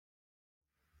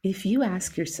If you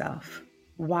ask yourself,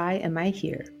 why am I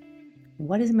here?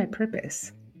 What is my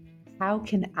purpose? How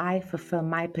can I fulfill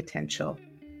my potential?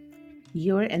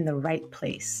 You're in the right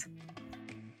place.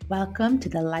 Welcome to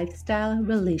the Lifestyle,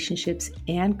 Relationships,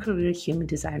 and Career Human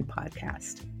Design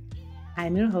Podcast.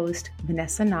 I'm your host,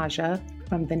 Vanessa Naja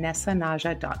from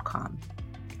vanessanaja.com.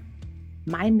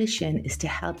 My mission is to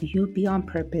help you be on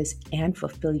purpose and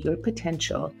fulfill your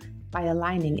potential by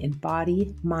aligning in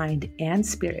body, mind, and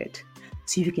spirit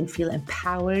so you can feel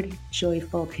empowered,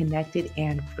 joyful, connected,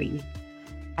 and free.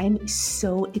 I'm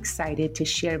so excited to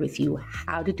share with you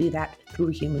how to do that through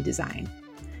human design.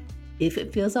 If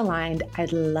it feels aligned,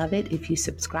 I'd love it if you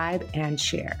subscribe and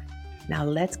share. Now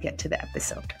let's get to the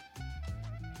episode.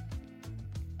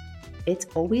 It's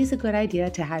always a good idea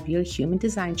to have your human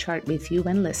design chart with you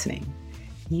when listening.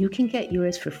 You can get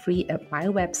yours for free at my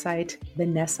website,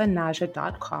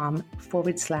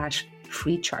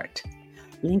 vanessanaja.com/free chart.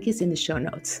 Link is in the show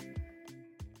notes.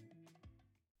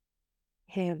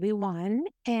 Hey everyone,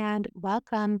 and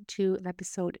welcome to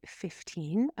episode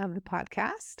 15 of the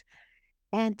podcast.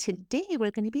 And today we're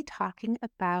going to be talking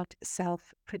about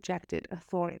self-projected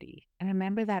authority. And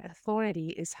remember that authority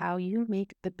is how you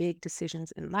make the big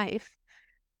decisions in life.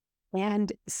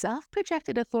 And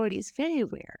self-projected authority is very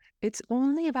rare. It's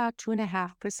only about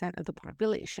 2.5% of the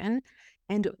population,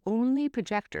 and only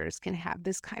projectors can have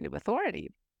this kind of authority.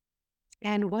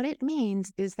 And what it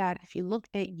means is that if you look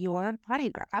at your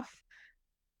body graph,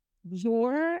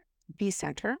 your V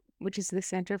center, which is the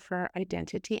center for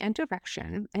identity and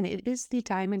direction, and it is the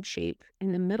diamond shape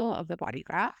in the middle of the body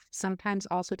graph, sometimes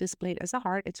also displayed as a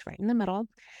heart, it's right in the middle,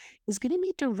 is going to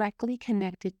be directly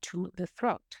connected to the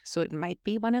throat. So it might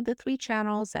be one of the 3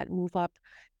 channels that move up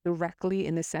directly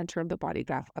in the center of the body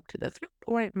graph up to the throat,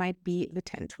 or it might be the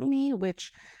 1020,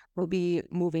 which will be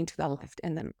moving to the left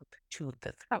and then up to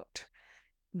the throat.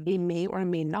 They may or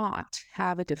may not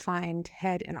have a defined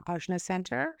head and ajna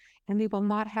center, and they will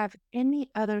not have any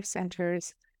other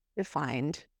centers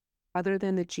defined other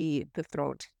than the G, the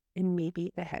throat, and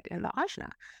maybe the head and the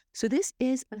ajna. So this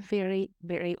is a very,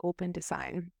 very open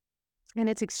design, and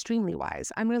it's extremely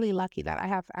wise. I'm really lucky that I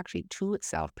have actually 2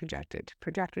 self-projected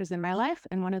projectors in my life,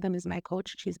 and one of them is my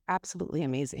coach. She's absolutely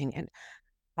amazing, and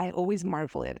I always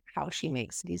marvel at how she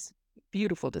makes these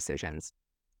beautiful decisions.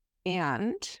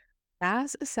 And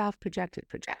as a self-projected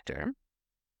projector,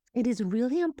 it is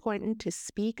really important to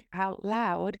speak out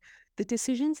loud the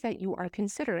decisions that you are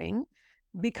considering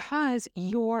because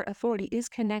your authority is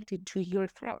connected to your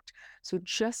throat. So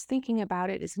just thinking about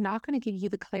it is not going to give you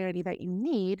the clarity that you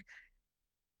need,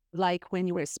 like when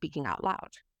you were speaking out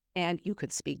loud. And you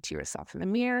could speak to yourself in the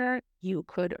mirror. You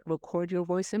could record your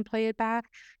voice and play it back.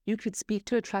 You could speak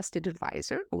to a trusted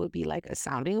advisor who will be like a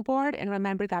sounding board. And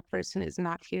remember, that person is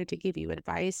not here to give you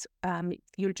advice.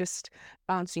 You're just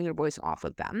bouncing your voice off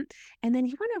of them. And then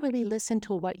you want to really listen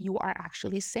to what you are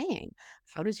actually saying.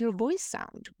 How does your voice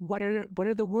sound? What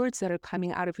are the words that are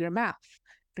coming out of your mouth?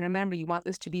 And remember, you want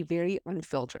this to be very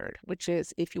unfiltered, which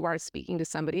is if you are speaking to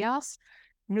somebody else,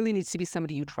 really needs to be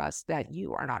somebody you trust that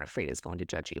you are not afraid is going to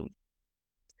judge you.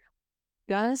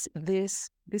 Does this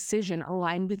decision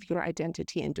align with your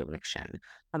identity and direction?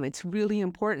 It's really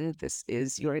important, this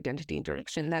is your identity and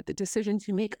direction, that the decisions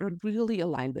you make are really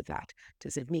aligned with that.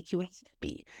 Does it make you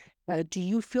happy? Do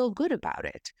you feel good about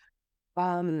it?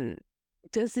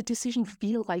 Does the decision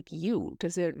feel like you?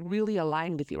 Does it really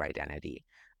align with your identity?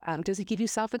 Does it give you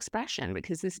self-expression?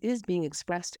 Because this is being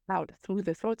expressed out through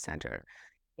the throat center.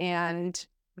 And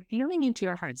feeling into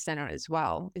your heart center as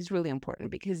well is really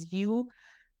important because you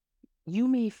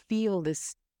may feel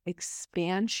this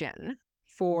expansion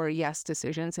for yes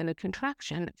decisions and a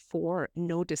contraction for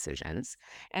no decisions.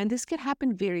 And this could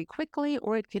happen very quickly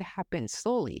or it could happen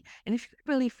slowly. And if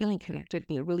you're really feeling connected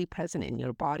and you're really present in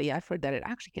your body, I've heard that it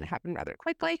actually can happen rather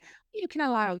quickly. You can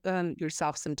allow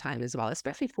yourself some time as well,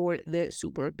 especially for the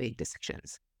super big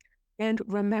decisions. And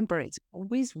remember, it's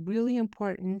always really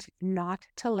important not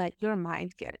to let your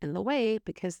mind get in the way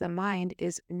because the mind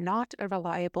is not a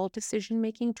reliable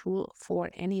decision-making tool for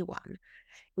anyone.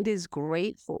 It is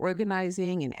great for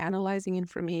organizing and analyzing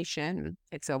information.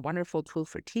 It's a wonderful tool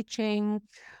for teaching.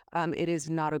 It is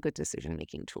not a good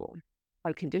decision-making tool.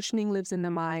 Our conditioning lives in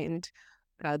the mind.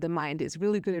 The mind is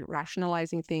really good at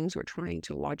rationalizing things or trying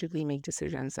to logically make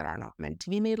decisions that are not meant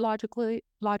to be made logically.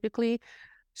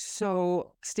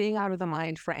 So staying out of the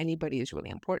mind for anybody is really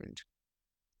important.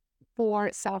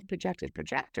 For self-projected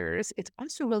projectors, it's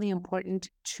also really important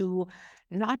to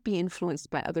not be influenced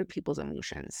by other people's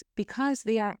emotions because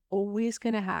they are always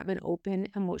going to have an open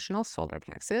emotional solar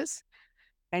plexus.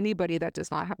 Anybody that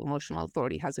does not have emotional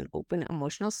authority has an open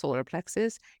emotional solar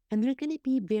plexus, and they're going to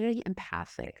be very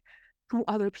empathic to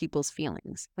other people's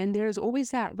feelings. And there's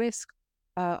always that risk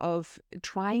of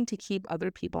trying to keep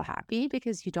other people happy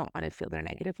because you don't want to feel their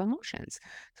negative emotions.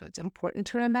 So it's important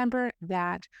to remember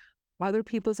that other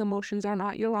people's emotions are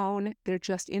not your own. They're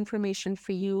just information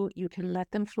for you. You can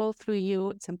let them flow through you.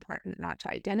 It's important not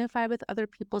to identify with other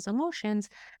people's emotions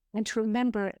and to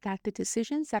remember that the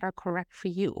decisions that are correct for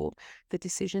you, the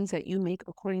decisions that you make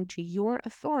according to your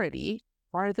authority,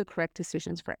 are the correct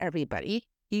decisions for everybody,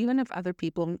 even if other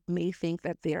people may think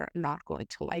that they're not going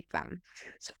to like them.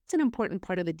 So it's an important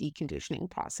part of the deconditioning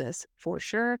process for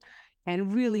sure,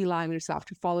 and really allowing yourself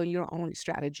to follow your own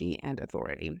strategy and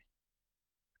authority.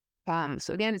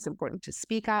 So again, it's important to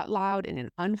speak out loud in an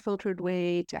unfiltered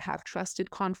way, to have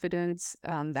trusted confidence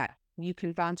that you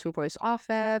can bounce your voice off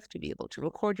of, to be able to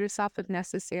record yourself if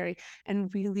necessary,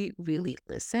 and really, really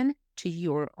listen to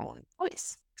your own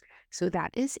voice. So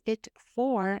that is it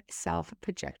for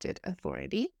self-projected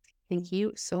authority. Thank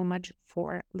you so much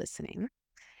for listening.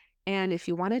 And if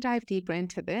you want to dive deeper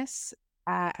into this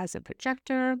as a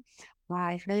projector,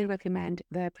 I highly recommend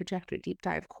the Projector Deep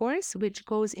Dive course, which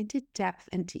goes into depth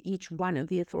into each one of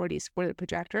the authorities for the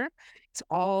projector. It's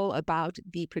all about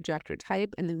the projector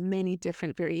type and the many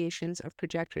different variations of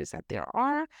projectors that there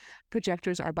are.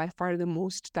 Projectors are by far the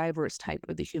most diverse type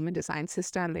of the human design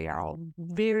system. They are all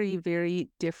very, very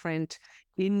different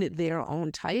in their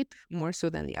own type, more so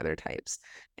than the other types.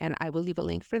 And I will leave a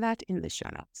link for that in the show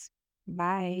notes.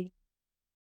 Bye.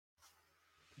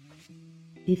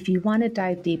 If you want to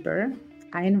dive deeper,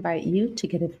 I invite you to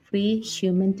get a free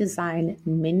human design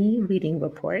mini reading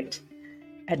report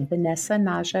at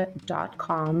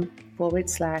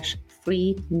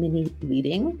vanessanaja.com/free mini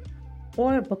reading,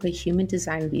 or book a human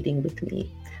design reading with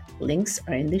me. Links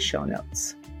are in the show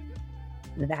notes.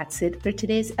 That's it for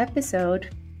today's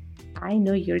episode. I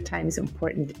know your time is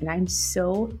important, and I'm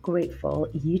so grateful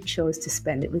you chose to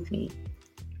spend it with me.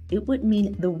 It would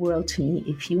mean the world to me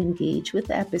if you engage with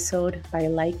the episode by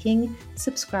liking,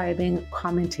 subscribing,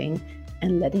 commenting,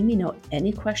 and letting me know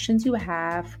any questions you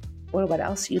have or what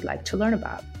else you'd like to learn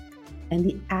about. And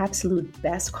the absolute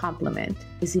best compliment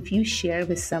is if you share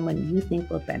with someone you think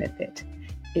will benefit.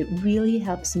 It really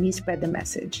helps me spread the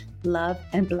message. Love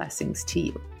and blessings to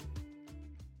you.